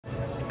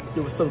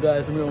Yo, what's up,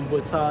 guys? I'm here with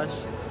boy Tosh.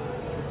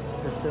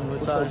 This is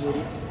with Tosh.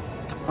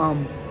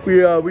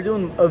 We're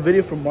doing a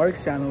video for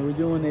Marc's channel. We're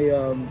doing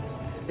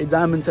a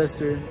diamond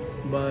tester,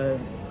 but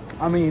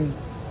I mean,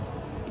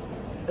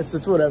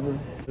 it's whatever.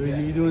 Yeah.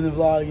 You're doing the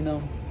vlog, you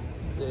know.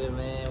 Good,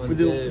 man. We're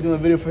doing a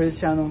video for his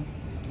channel.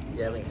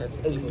 Yeah, we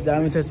testing It's people.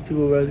 diamond testing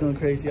people, bro. It's going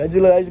crazy. I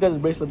just got this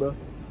bracelet, bro.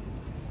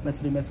 Mess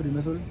with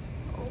it.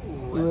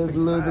 Oh, The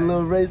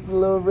little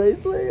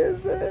bracelet,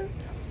 yes, sir.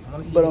 I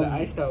want to see the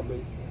iced out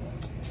bracelet.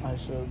 I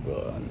should,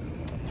 bro.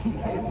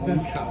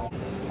 This guy. I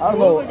don't Who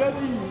know. was the guy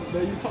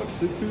that you talk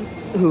shit to?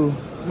 Who?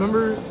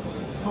 Remember?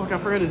 Fuck, I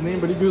forgot his name,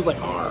 but he goes like,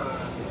 "Arr."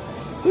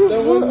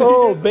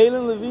 Oh,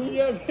 Balin Levine?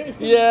 Yeah, baby.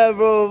 Yeah,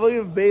 bro.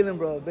 Fucking Balin,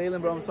 bro.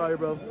 Balin, I'm sorry,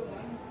 bro.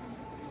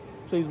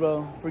 Please,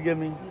 bro. Forgive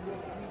me.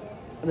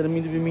 I didn't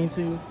mean to be mean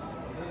to you.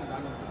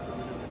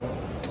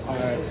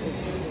 Alright.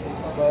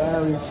 But right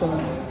now we're just chilling.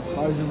 I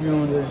was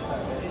reviewing the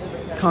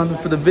content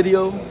for the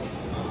video.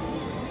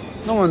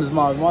 There's no one in this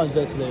mob. Mob's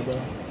dead today, bro.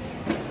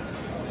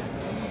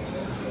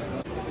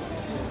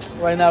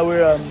 Right now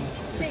we're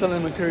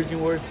telling them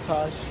encouraging words to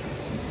Tosh.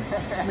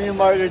 Me and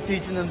Marc are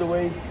teaching them the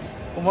ways.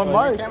 Well,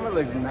 Marc. The camera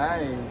looks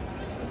nice.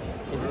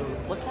 Is this,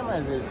 what camera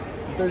is this?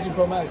 13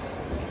 Pro Max.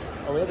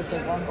 Oh, we have the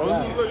same one? Oh,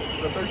 Yeah. this is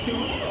like the 13?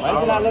 Why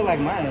does it not look like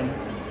mine?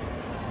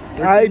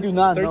 I do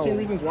not 13 know.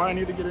 reasons why I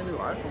need to get a new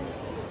iPhone.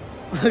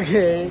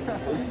 Okay.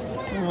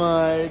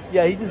 Marc.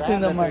 Yeah, he just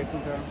cleaned up my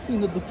 13 Pro.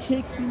 cleaned up the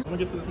kicks. You know? I'm gonna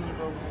get to this one,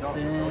 bro.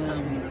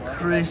 Damn.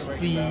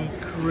 Crispy. I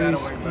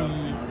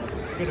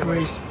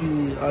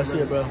see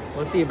it, bro.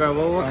 We'll see, bro.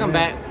 We'll come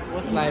back.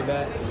 We'll slide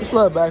back. It's a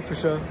lot back for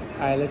sure.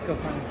 Alright, let's go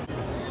find some.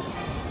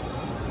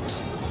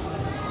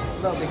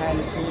 A little behind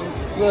the scenes.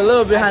 We're a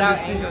little behind the I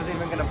doubt scenes. Angel's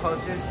even gonna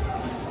post this.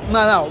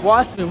 No,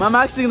 watch me. I'm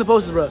actually gonna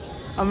post this, bro.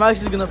 I'm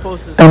actually gonna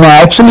post this. And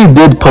I actually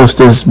did post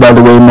this, by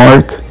the way,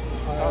 Marc.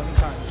 1,000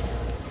 times.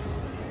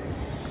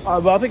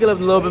 Alright, bro, I'll pick it up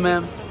in a little bit,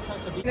 man.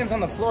 Name's on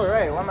the floor,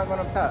 right? Why am I going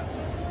up top?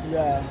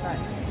 Yeah. Nice.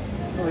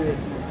 Over here.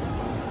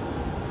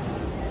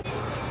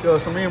 Yo,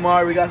 so me and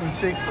Marc, we got some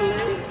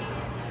Chick-fil-A.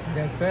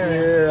 Yes,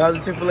 sir. Yeah, how's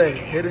the Chick-fil-A?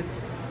 Hit it?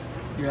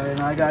 Yeah, and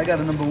I got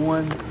a number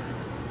one.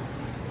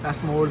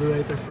 That's my order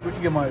right there. What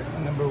you get, Marc?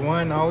 Number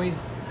one, always.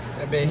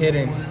 That bit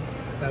hidden.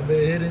 That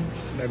bit hidden.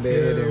 That bit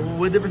hidden.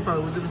 What different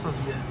sauce? You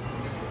get?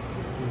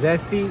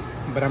 Zesty,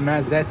 but I'm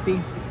not zesty.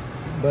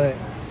 But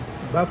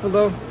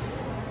buffalo,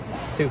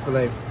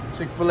 Chick-fil-A.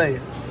 Chick-fil-A.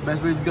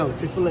 Best way to go.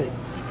 Chick-fil-A.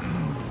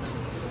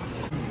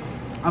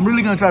 I'm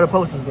really gonna try to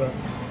post this, bro.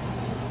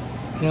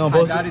 You gonna I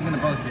post thought it? he's gonna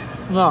post it.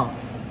 No.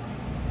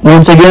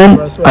 Once again,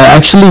 I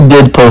actually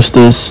did post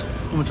this.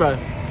 I'm gonna try.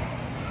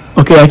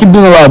 Okay, I keep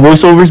doing a lot of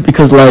voiceovers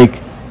because,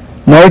 like,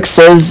 Marc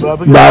says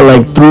that,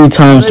 like, 3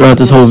 times throughout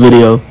this whole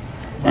video.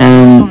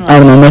 And, I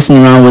don't know, messing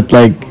around with,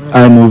 like,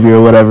 iMovie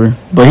or whatever.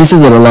 But he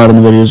says it a lot in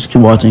the videos. Just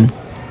keep watching.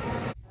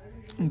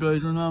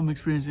 Guys, right now I'm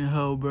experiencing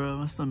hell, bro.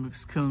 My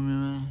stomach's killing me,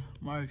 man.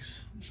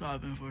 Marc's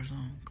shopping for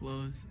some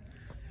clothes.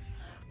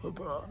 But,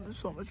 bro, there's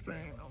so much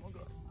pain. Oh, my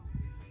God.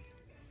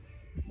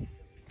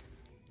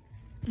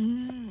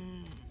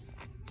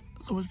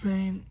 So much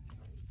pain.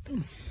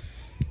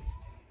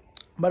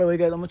 By the way,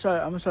 guys, I'm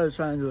gonna try to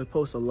try and like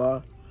post a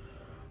lot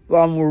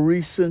more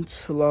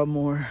recent, a lot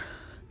more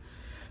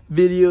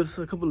videos,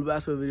 a couple of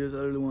basketball videos. I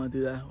really want to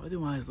do that. Why do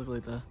my eyes look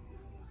like that?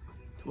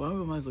 Why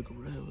do my eyes look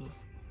red?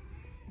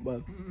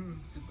 But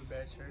Super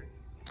bad shirt.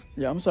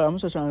 yeah, I'm sorry. I'm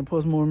gonna try to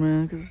post more,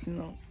 man, because you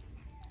know,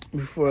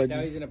 before I Now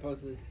he's just gonna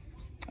post this.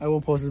 I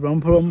will post it, bro. I'm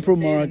gonna put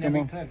Marc.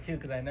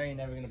 Because I know you're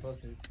never gonna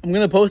post this. I'm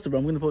gonna post it, bro.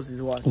 I'm gonna post it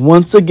to watch.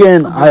 Once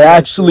again, I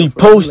actually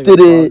posted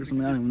it. I don't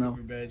even know.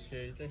 Super bad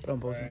shirt. It's I'm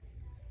posting.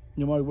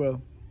 Yo, Marc,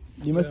 bro.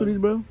 Do you mess with these,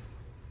 bro?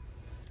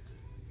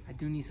 I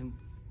do need some.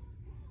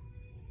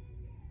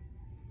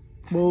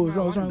 Whoa, what's I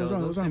wrong, want those. bro?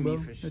 Those fit me Bro?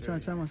 for Yeah, sure. try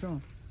them on.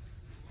 Should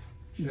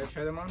I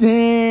try them on?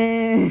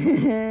 Damn,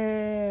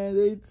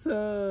 they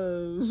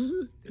tough.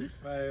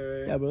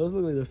 Fire. Yeah, bro, those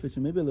look like they're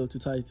fitting. Maybe a little too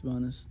tight, to be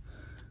honest.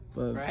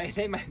 But Right?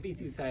 They might be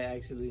too tight,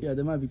 actually. yeah,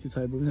 they might be too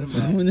tight, bro. We need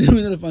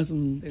to find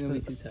some. They're gonna be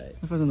too tight.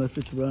 Find something that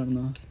fits you, bro. I don't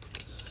know.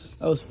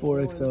 That was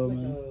 4XL,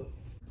 man.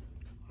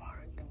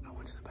 Marc, I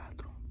went to the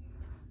bathroom.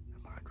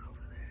 Marc's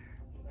over there,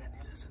 and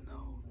he doesn't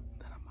know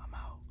that I'm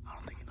out. I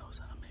don't think he knows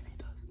that. Maybe he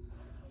does.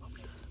 Hope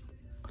he doesn't.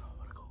 But I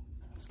wanna go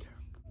scare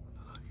him.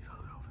 Look, he's all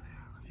the way over there.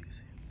 I don't know if you can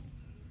see him.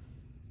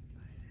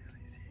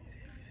 You see him.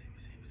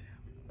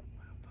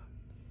 Where the fuck?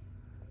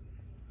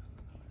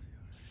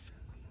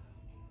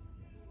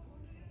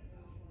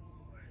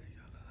 Where is he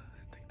going?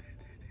 There.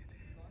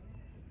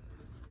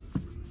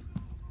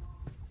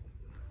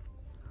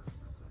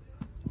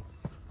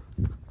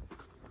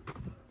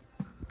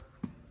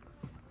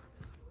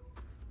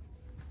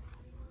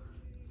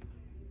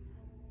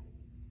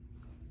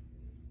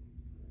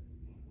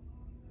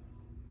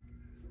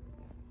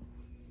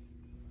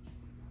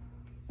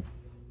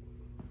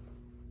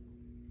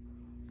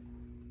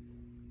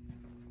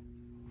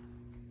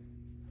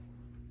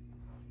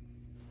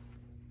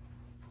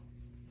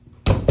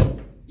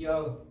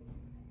 Yo.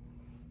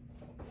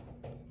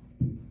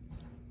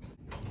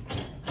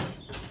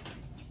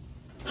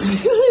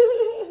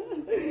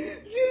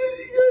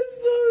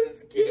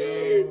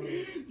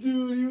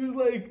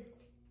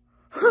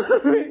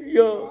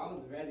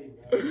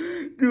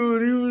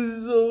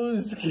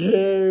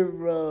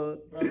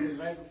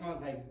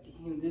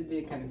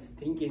 get kind of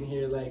stinking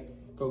here. Like,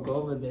 bro, go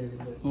over there.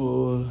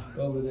 Oh.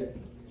 Go over there.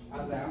 I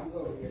was like, I'm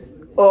going over here.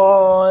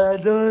 Oh,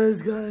 that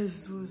does,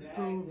 guys. It was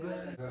so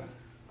bad.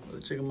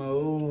 Check them out.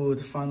 Oh,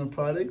 the final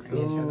products.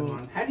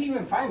 Oh. How'd you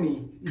even find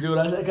me? Dude,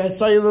 I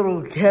saw your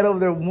little head over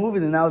there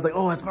moving, and I was like,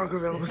 oh, that's Mark over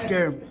there. I'm gonna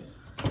scare him.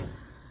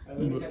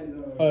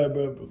 All right,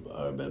 bro.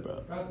 All right,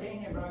 bro. Bro, stay in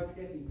here, bro. It's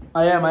sketchy.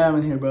 I am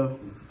in here, bro.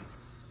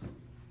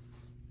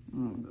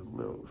 The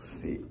little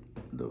fit,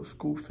 little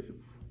school fit.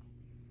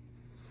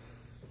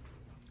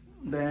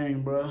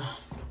 Dang, bro.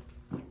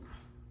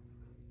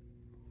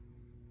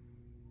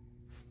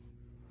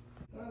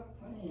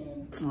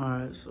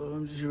 Alright, so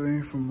I'm just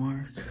waiting for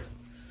Mark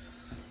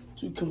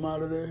to come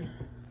out of there.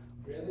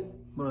 Really?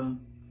 But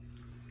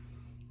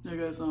yeah,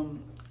 guys,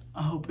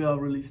 I hope y'all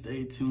really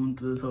stay tuned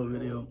to this whole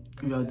video.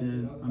 Y'all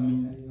did. I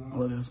mean, I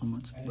love y'all so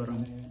much. But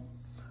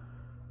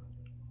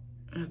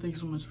yeah, thank you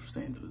so much for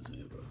staying to this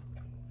video, bro.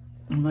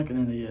 I'm not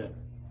gonna end it yet,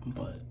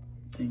 but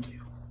thank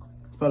you.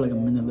 It's probably like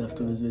a minute left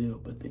of this video,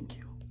 but thank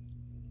you.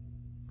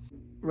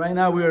 Right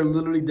now, we are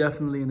literally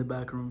definitely in the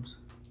back rooms.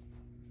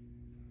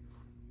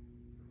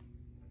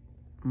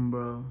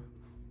 Bro.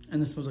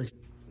 And it smells like...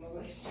 Smells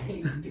like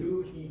straight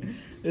dookie.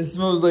 It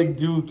smells like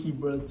dookie,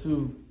 bro,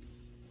 too.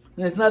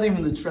 And it's not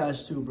even the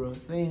trash, too, bro.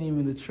 It ain't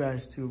even the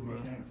trash, too, bro.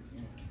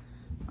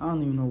 I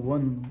don't even know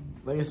what...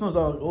 Like, it smells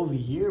all over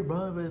here,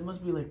 bro, but it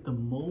must be like the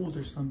mold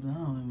or something. I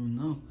don't even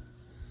know.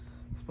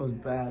 It smells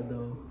bad,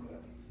 though.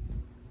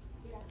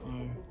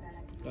 Alright,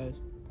 guys.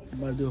 I'm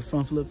about to do a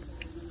front flip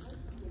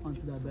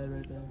onto that bed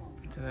right there.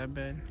 To that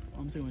bed?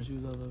 I'm taking my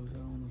shoes off, though, so I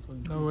don't want to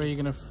fucking... No way you're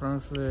gonna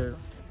front flip.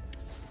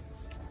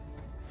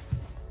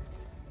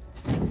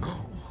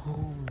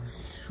 Oh,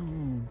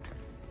 shoot.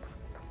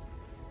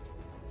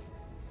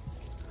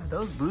 Are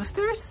those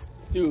boosters?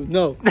 Dude,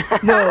 no.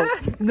 No.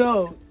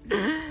 No.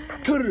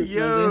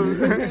 Yo.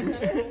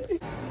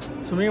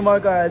 So me and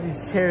Mark are at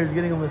these chairs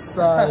getting a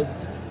massage.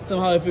 Tell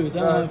them how it feels.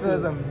 Tell them how it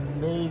feels.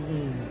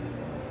 Amazing.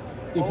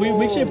 Dude,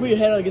 make sure you put your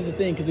head out against the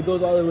thing because it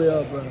goes all the way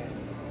up, bro.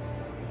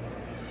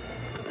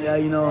 Yeah,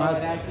 you know. Bro,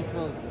 it actually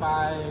feels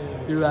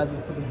fire. Dude, I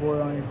just put the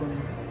board on you for me.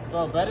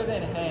 Bro, better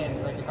than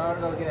hands. Like, if I were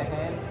to go get a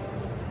hand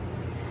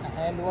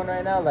one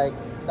right now, like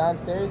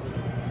downstairs,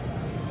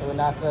 it would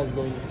not feel as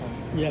good as this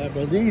one. Yeah,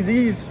 bro.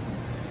 These.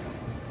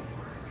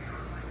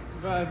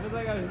 Bro, I feel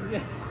like I was...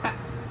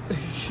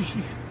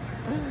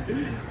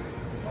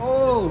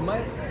 Oh,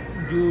 my...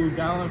 Dude,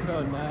 that one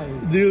felt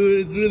nice.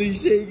 Dude, it's really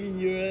shaking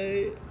you,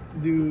 right?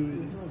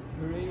 Dude. This is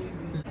crazy.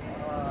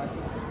 I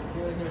could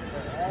chill here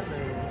forever.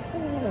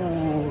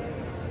 Oh.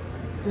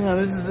 Damn,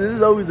 this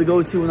is always the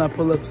go-to when I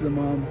pull up to the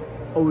mom.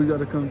 Always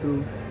gotta come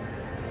through.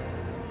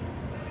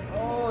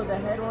 Oh, the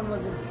head one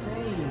was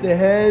insane. The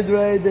head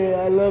right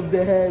there. I love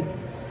the head.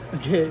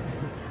 Okay.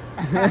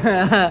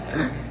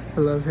 I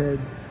love head.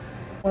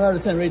 1 out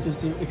of 10 rate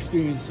this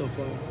experience so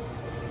far.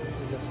 This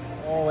is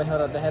oh, wait,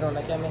 hold up. The head one.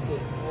 I can't miss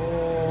it.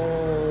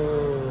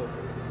 Oh.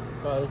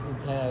 Bro, this is a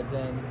 10 out of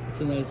 10. It's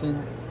a nice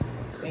one.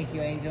 Thank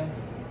you, Angel.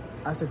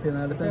 I said 10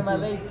 out of 10. My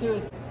legs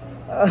too.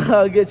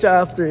 I'll get you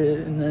after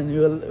it, and then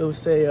we'll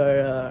say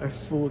our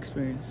full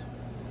experience.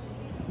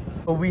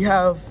 But we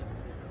have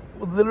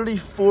literally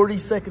 40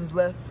 seconds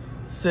left.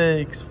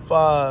 6,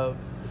 5,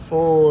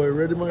 4.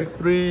 Ready, Mark?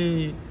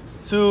 3,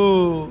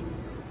 2,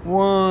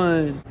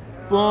 1.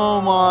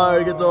 Boom,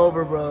 Mark. It's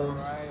over, bro.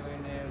 Right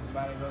when it was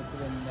about to go to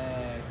the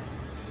neck.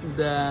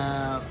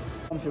 Damn.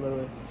 I'm sure, by the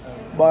way.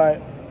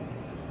 Bye.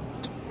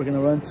 We're gonna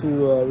run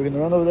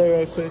over there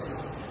right quick.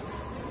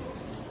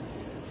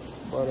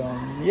 But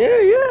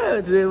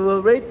yeah. Today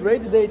we'll rate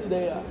the day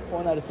today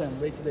 1 out of 10.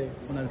 Rate today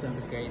 1 out of 10.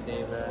 It's a great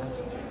day, bro.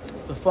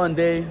 It's a fun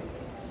day,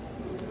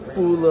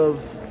 full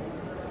of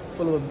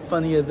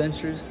funny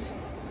adventures.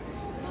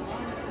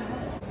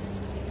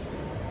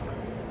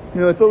 You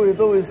know, it's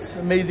always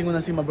amazing when I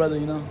see my brother.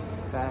 You know,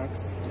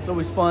 Facts. it's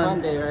always fun.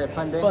 Fun day, right?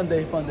 Fun day. Fun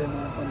day,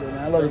 man.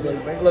 I love you,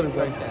 brother. I love you,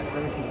 brother.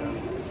 Love you too, bro.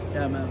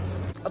 Yeah, man.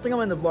 I think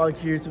I'm in the vlog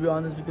here, to be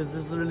honest, because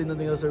there's literally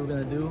nothing else that we're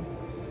gonna do.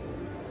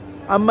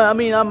 I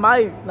might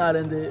not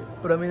end it,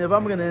 but I mean, if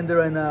I'm gonna end it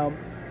right now,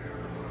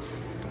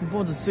 I'm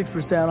going to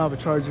 6%. I don't have a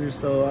charger,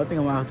 so I think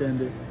I'm gonna have to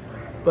end it.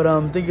 But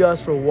thank you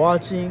guys for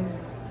watching.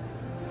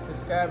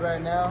 Subscribe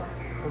right now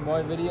for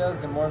more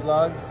videos and more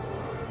vlogs.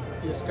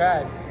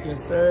 Subscribe.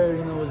 Yes, sir.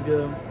 You know what's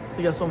good. Thank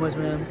you guys so much,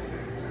 man.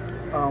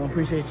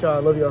 Appreciate y'all. I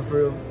love y'all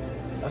for real.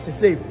 I stay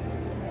safe.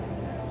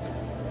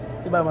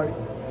 Say bye, Mark.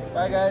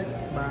 Bye, guys.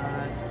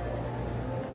 Bye.